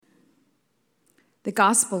The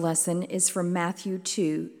gospel lesson is from Matthew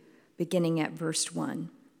 2, beginning at verse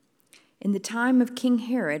 1. In the time of King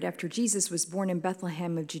Herod, after Jesus was born in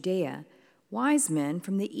Bethlehem of Judea, wise men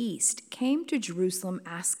from the east came to Jerusalem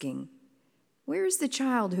asking, "Where is the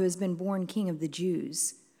child who has been born King of the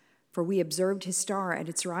Jews? For we observed his star at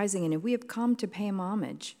its rising, and we have come to pay him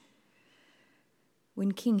homage."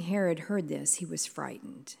 When King Herod heard this, he was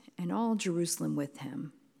frightened, and all Jerusalem with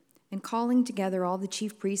him. And calling together all the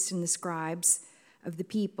chief priests and the scribes of the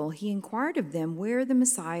people, he inquired of them where the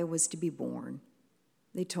Messiah was to be born.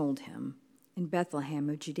 They told him, "In Bethlehem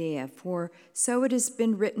of Judea, for so it has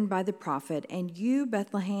been written by the prophet, and you,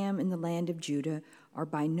 Bethlehem, in the land of Judah, are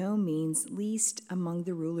by no means least among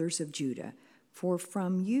the rulers of Judah, for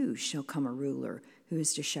from you shall come a ruler who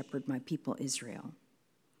is to shepherd my people Israel."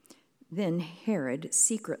 Then Herod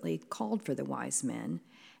secretly called for the wise men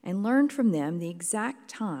and learned from them the exact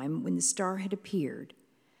time when the star had appeared.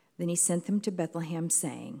 Then he sent them to Bethlehem,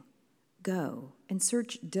 saying, "Go and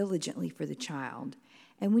search diligently for the child,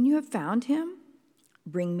 and when you have found him,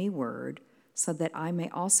 bring me word, so that I may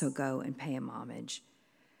also go and pay him homage."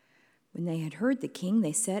 When they had heard the king,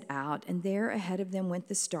 they set out, and there ahead of them went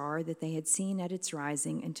the star that they had seen at its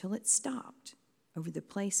rising until it stopped over the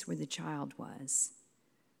place where the child was.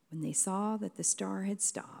 When they saw that the star had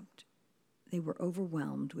stopped, they were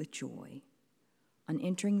overwhelmed with joy. On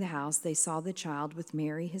entering the house, they saw the child with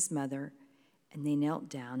Mary, his mother, and they knelt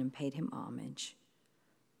down and paid him homage.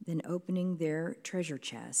 Then, opening their treasure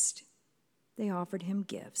chest, they offered him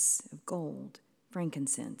gifts of gold,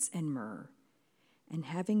 frankincense, and myrrh. And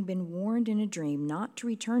having been warned in a dream not to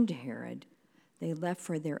return to Herod, they left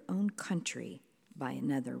for their own country by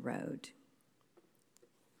another road.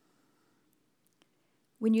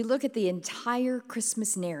 When you look at the entire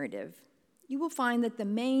Christmas narrative, you will find that the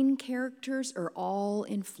main characters are all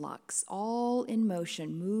in flux, all in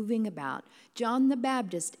motion, moving about. John the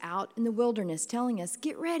Baptist out in the wilderness telling us,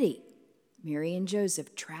 "Get ready." Mary and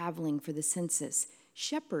Joseph traveling for the census.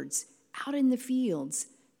 Shepherds out in the fields.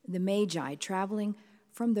 The Magi traveling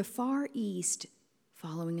from the far east,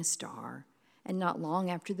 following a star. And not long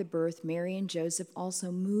after the birth, Mary and Joseph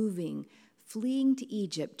also moving, fleeing to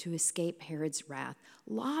Egypt to escape Herod's wrath.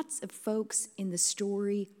 Lots of folks in the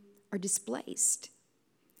story are displaced.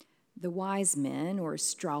 The wise men, or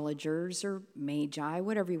astrologers, or magi,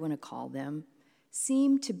 whatever you want to call them,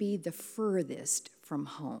 seem to be the furthest from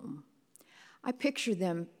home. I picture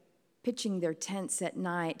them pitching their tents at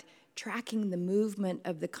night, tracking the movement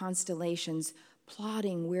of the constellations,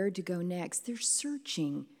 plotting where to go next. They're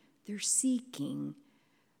searching, they're seeking.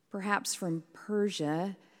 Perhaps from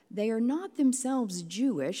Persia, they are not themselves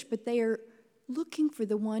Jewish, but they are looking for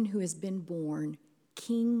the one who has been born,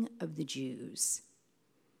 King of the Jews.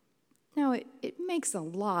 Now, it makes a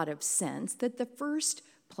lot of sense that the first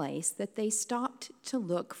place that they stopped to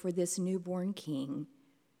look for this newborn king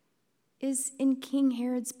is in King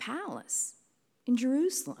Herod's palace in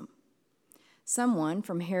Jerusalem. Someone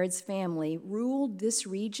from Herod's family ruled this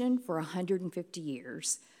region for 150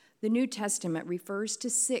 years. The New Testament refers to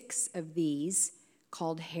 6 of these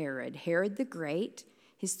called Herod. Herod the Great,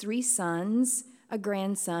 his 3 sons, a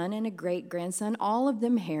grandson, and a great-grandson, all of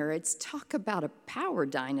them Herods. Talk about a power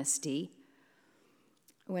dynasty.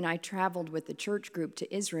 When I traveled with the church group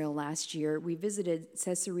to Israel last year, we visited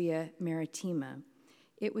Caesarea Maritima.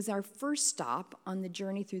 It was our first stop on the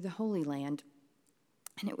journey through the Holy Land,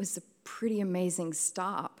 and it was a pretty amazing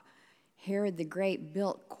stop. Herod the Great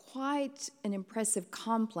built quite an impressive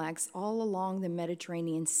complex all along the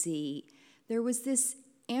Mediterranean Sea. There was this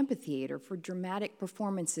amphitheater for dramatic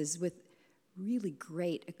performances with really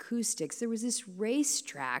great acoustics. There was this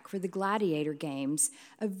racetrack for the gladiator games,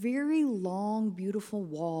 a very long, beautiful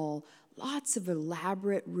wall, lots of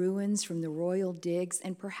elaborate ruins from the royal digs,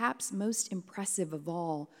 and perhaps most impressive of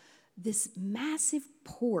all, this massive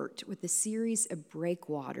port with a series of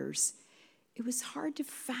breakwaters. It was hard to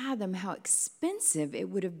fathom how expensive it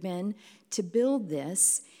would have been to build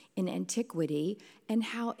this in antiquity and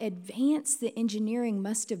how advanced the engineering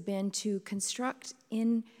must have been to construct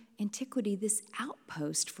in antiquity this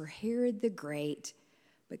outpost for Herod the Great.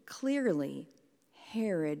 But clearly,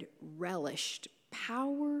 Herod relished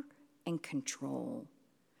power and control.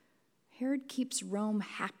 Herod keeps Rome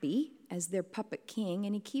happy as their puppet king,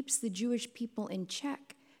 and he keeps the Jewish people in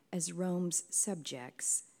check as Rome's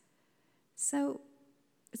subjects. So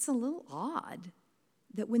it's a little odd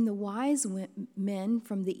that when the wise men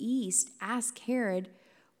from the east ask Herod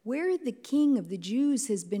where the King of the Jews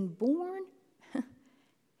has been born,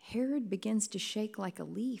 Herod begins to shake like a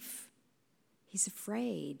leaf. He's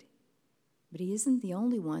afraid, but he isn't the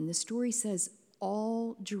only one. The story says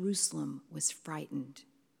all Jerusalem was frightened.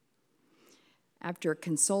 After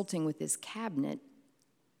consulting with his cabinet,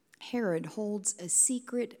 Herod holds a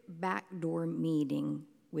secret backdoor meeting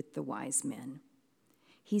with the wise men.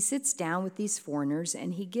 He sits down with these foreigners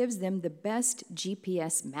and he gives them the best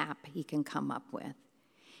GPS map he can come up with.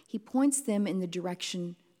 He points them in the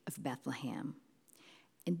direction of Bethlehem.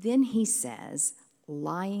 And then he says,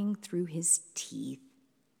 lying through his teeth,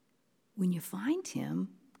 "When you find him,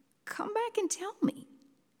 come back and tell me,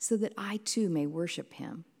 so that I too may worship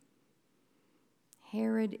him."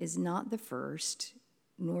 Herod is not the first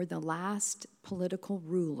nor the last political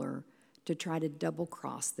ruler to try to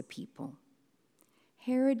double-cross the people.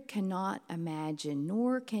 Herod cannot imagine,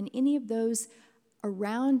 nor can any of those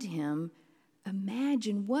around him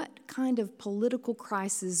imagine what kind of political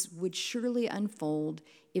crisis would surely unfold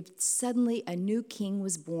if suddenly a new king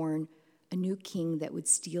was born, a new king that would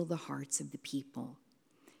steal the hearts of the people.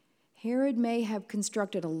 Herod may have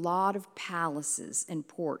constructed a lot of palaces and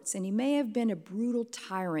ports, and he may have been a brutal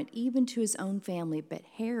tyrant even to his own family, but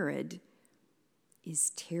Herod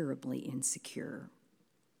is terribly insecure.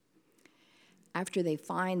 After they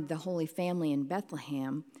find the Holy Family in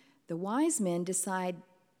Bethlehem, the wise men decide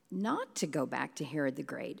not to go back to Herod the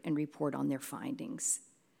Great and report on their findings.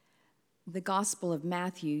 The Gospel of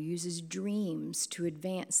Matthew uses dreams to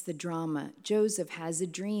advance the drama. Joseph has a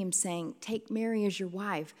dream saying, "Take Mary as your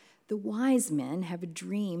wife." The wise men have a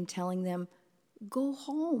dream telling them, "Go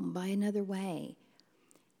home by another way."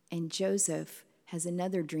 And Joseph has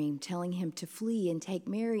another dream telling him to flee and take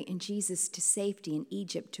Mary and Jesus to safety in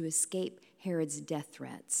Egypt to escape Herod's death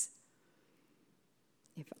threats.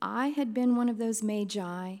 If I had been one of those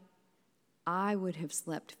magi, I would have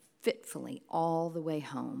slept fitfully all the way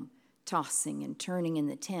home, tossing and turning in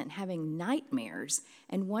the tent, having nightmares,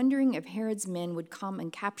 and wondering if Herod's men would come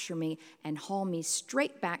and capture me and haul me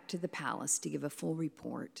straight back to the palace to give a full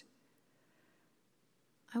report.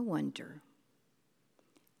 I wonder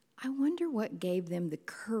what gave them the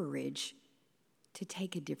courage to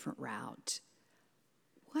take a different route.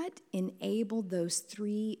 What enabled those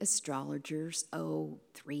 3 astrologers,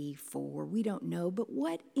 3, 4, we don't know, but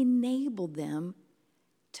what enabled them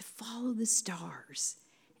to follow the stars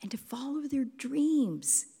and to follow their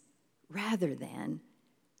dreams rather than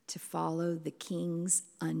to follow the king's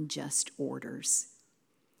unjust orders?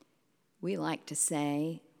 We like to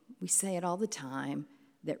say, we say it all the time,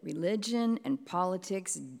 that religion and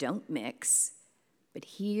politics don't mix. But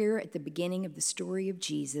here at the beginning of the story of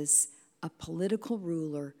Jesus, a political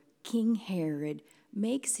ruler, King Herod,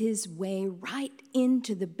 makes his way right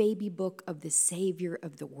into the baby book of the Savior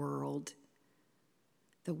of the world.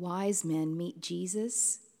 The wise men meet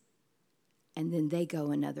Jesus, and then they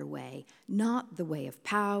go another way, not the way of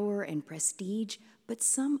power and prestige, but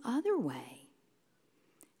some other way.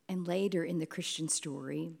 And later in the Christian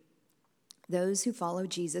story, those who follow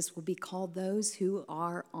Jesus will be called those who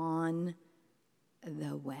are on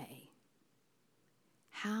the way.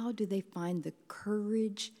 How do they find the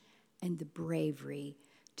courage and the bravery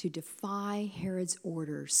to defy Herod's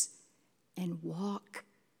orders and walk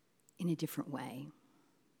in a different way?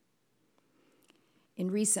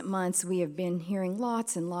 In recent months, we have been hearing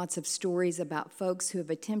lots and lots of stories about folks who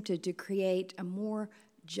have attempted to create a more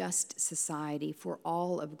just society for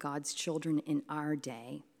all of God's children in our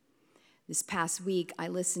day. This past week, I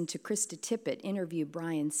listened to Krista Tippett interview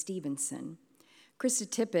Brian Stevenson. Krista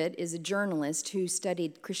Tippett is a journalist who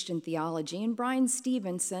studied Christian theology, and Brian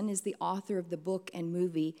Stevenson is the author of the book and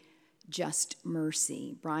movie Just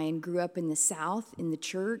Mercy. Brian grew up in the South, in the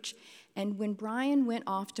church, and when Brian went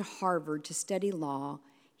off to Harvard to study law,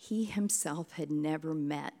 he himself had never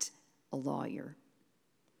met a lawyer.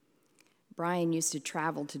 Brian used to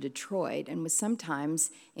travel to Detroit and was sometimes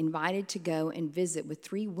invited to go and visit with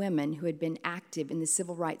 3 women who had been active in the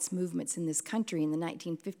civil rights movements in this country in the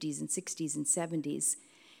 1950s and 60s and 70s.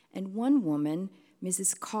 And one woman,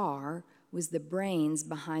 Mrs. Carr, was the brains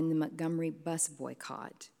behind the Montgomery bus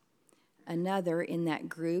boycott. Another in that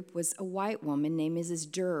group was a white woman named Mrs.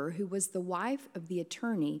 Durr, who was the wife of the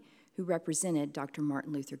attorney who represented Dr.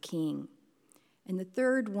 Martin Luther King. And the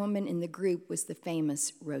third woman in the group was the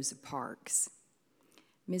famous Rosa Parks.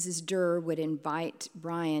 Mrs. Durr would invite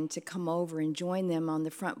Brian to come over and join them on the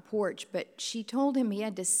front porch, but she told him he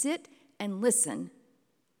had to sit and listen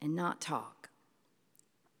and not talk.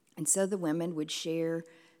 And so the women would share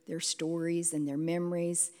their stories and their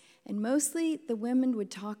memories, and mostly the women would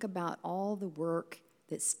talk about all the work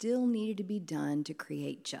that still needed to be done to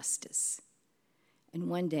create justice. And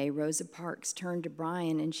one day, Rosa Parks turned to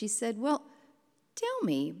Brian and she said, "Well, tell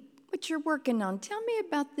me what you're working on. Tell me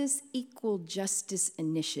about this Equal Justice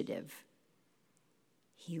Initiative."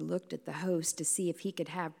 He looked at the host to see if he could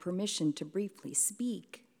have permission to briefly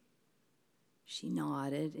speak. She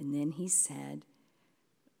nodded, and then he said,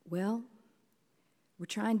 "Well, we're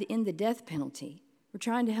trying to end the death penalty. We're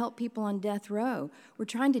trying to help people on death row. We're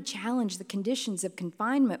trying to challenge the conditions of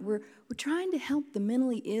confinement. We're trying to help the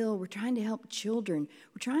mentally ill. We're trying to help children.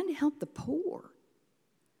 We're trying to help the poor."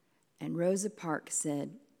 And Rosa Parks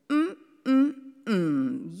said, "You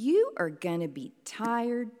are going to be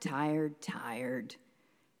tired.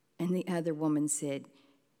 And the other woman said,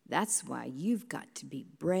 "That's why you've got to be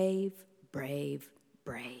brave.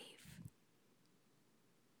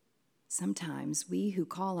 Sometimes we who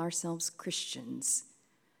call ourselves Christians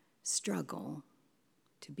struggle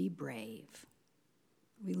to be brave.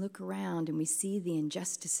 We look around and we see the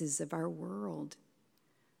injustices of our world: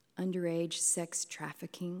 underage sex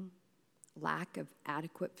trafficking, lack of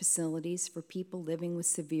adequate facilities for people living with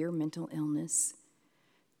severe mental illness,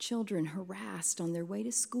 children harassed on their way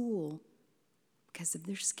to school because of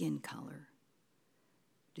their skin color,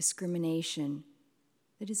 discrimination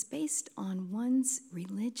that is based on one's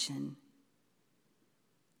religion.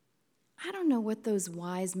 I don't know what those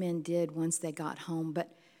wise men did once they got home,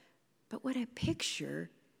 but what I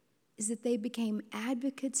picture is that they became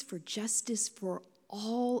advocates for justice for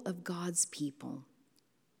all of God's people.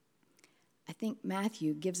 I think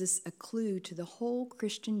Matthew gives us a clue to the whole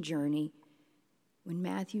Christian journey when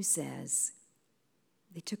Matthew says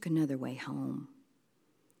they took another way home.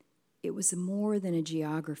 It was more than a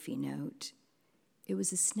geography note. It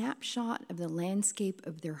was a snapshot of the landscape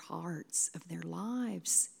of their hearts, of their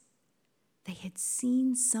lives. They had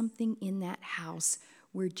seen something in that house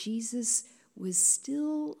where Jesus was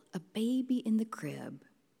still a baby in the crib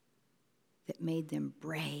that made them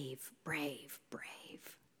brave.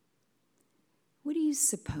 What do you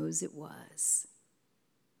suppose it was?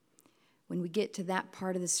 When we get to that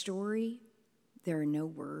part of the story, there are no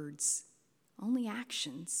words, only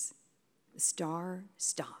actions. The star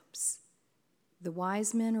stops. The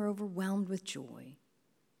wise men are overwhelmed with joy.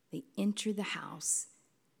 They enter the house.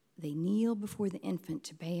 They kneel before the infant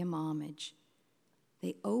to pay him homage.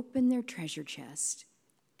 They open their treasure chest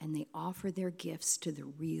and they offer their gifts to the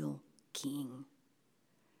real king.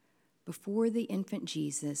 Before the infant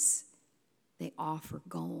Jesus, they offer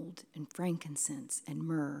gold and frankincense and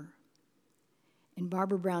myrrh. And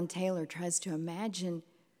Barbara Brown Taylor tries to imagine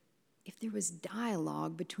if there was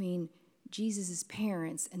dialogue between Jesus'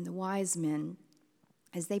 parents and the wise men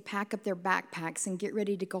as they pack up their backpacks and get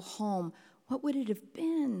ready to go home. What would it have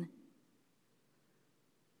been?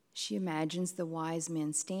 She imagines the wise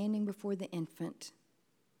men standing before the infant.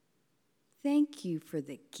 "Thank you for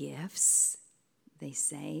the gifts," they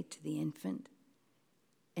say to the infant.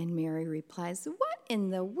 And Mary replies, "What in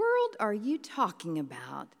the world are you talking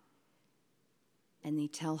about?" And they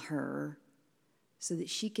tell her so that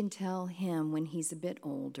she can tell him when he's a bit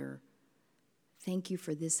older, "Thank you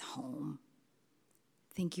for this home.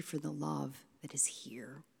 Thank you for the love that is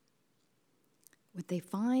here." What they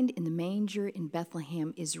find in the manger in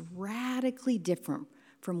Bethlehem is radically different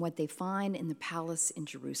from what they find in the palace in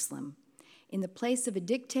Jerusalem. In the place of a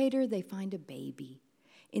dictator, they find a baby.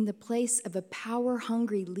 In the place of a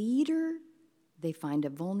power-hungry leader, they find a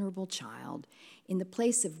vulnerable child. In the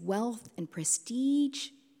place of wealth and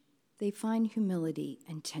prestige, they find humility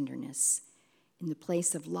and tenderness. In the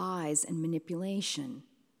place of lies and manipulation,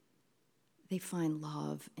 they find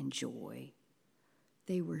love and joy.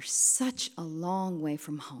 They were such a long way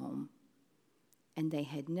from home, and they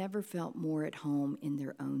had never felt more at home in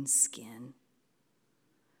their own skin.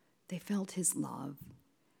 They felt his love,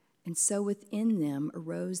 and so within them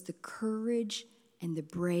arose the courage and the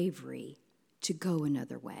bravery to go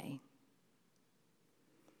another way.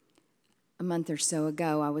 A month or so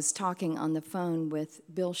ago, I was talking on the phone with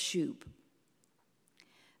Bill Shoup.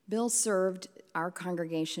 Bill served our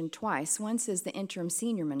congregation twice, once as the interim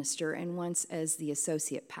senior minister and once as the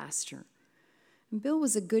associate pastor. And Bill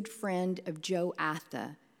was a good friend of Joe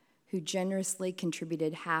Atha, who generously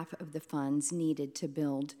contributed half of the funds needed to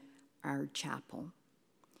build our chapel.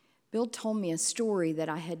 Bill told me a story that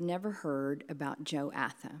I had never heard about Joe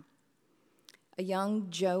Atha. A young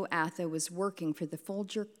Joe Atha was working for the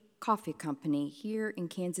Folger Coffee Company here in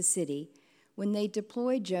Kansas City when they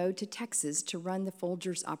deployed Joe to Texas to run the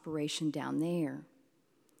Folgers operation down there.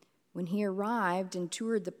 When he arrived and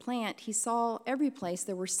toured the plant, he saw every place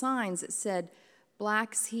there were signs that said,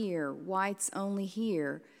 "Blacks here, whites only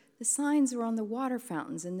here." The signs were on the water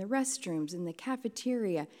fountains and the restrooms and the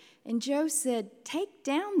cafeteria. And Joe said, "Take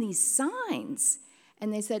down these signs."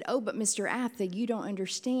 And they said, "Oh, but Mr. Atha, you don't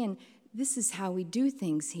understand. This is how we do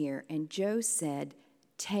things here." And Joe said,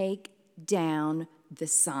 "Take down the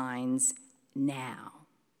signs now."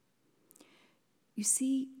 You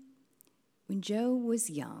see, when Joe was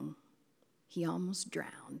young, he almost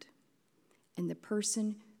drowned. And the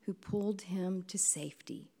person who pulled him to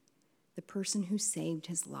safety, the person who saved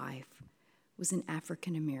his life, was an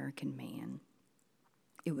African American man.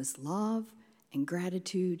 It was love and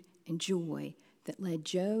gratitude and joy that led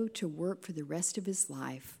Joe to work for the rest of his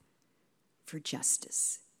life for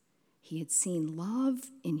justice. He had seen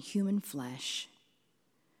love in human flesh.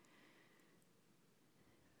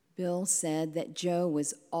 Bill said that Joe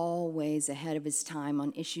was always ahead of his time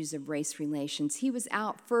on issues of race relations. He was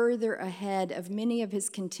out further ahead of many of his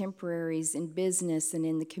contemporaries in business and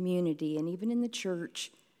in the community and even in the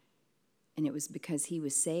church. And it was because he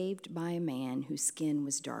was saved by a man whose skin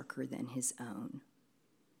was darker than his own.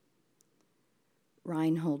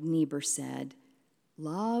 Reinhold Niebuhr said,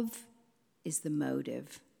 "Love is the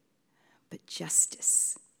motive, but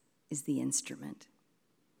justice is the instrument."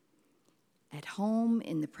 At home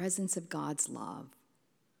in the presence of God's love,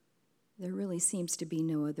 there really seems to be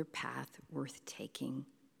no other path worth taking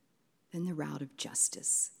than the route of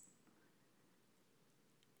justice.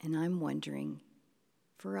 And I'm wondering,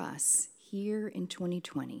 for us here in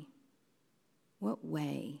 2020, what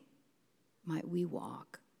way might we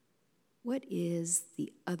walk? What is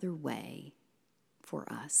the other way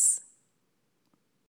for us?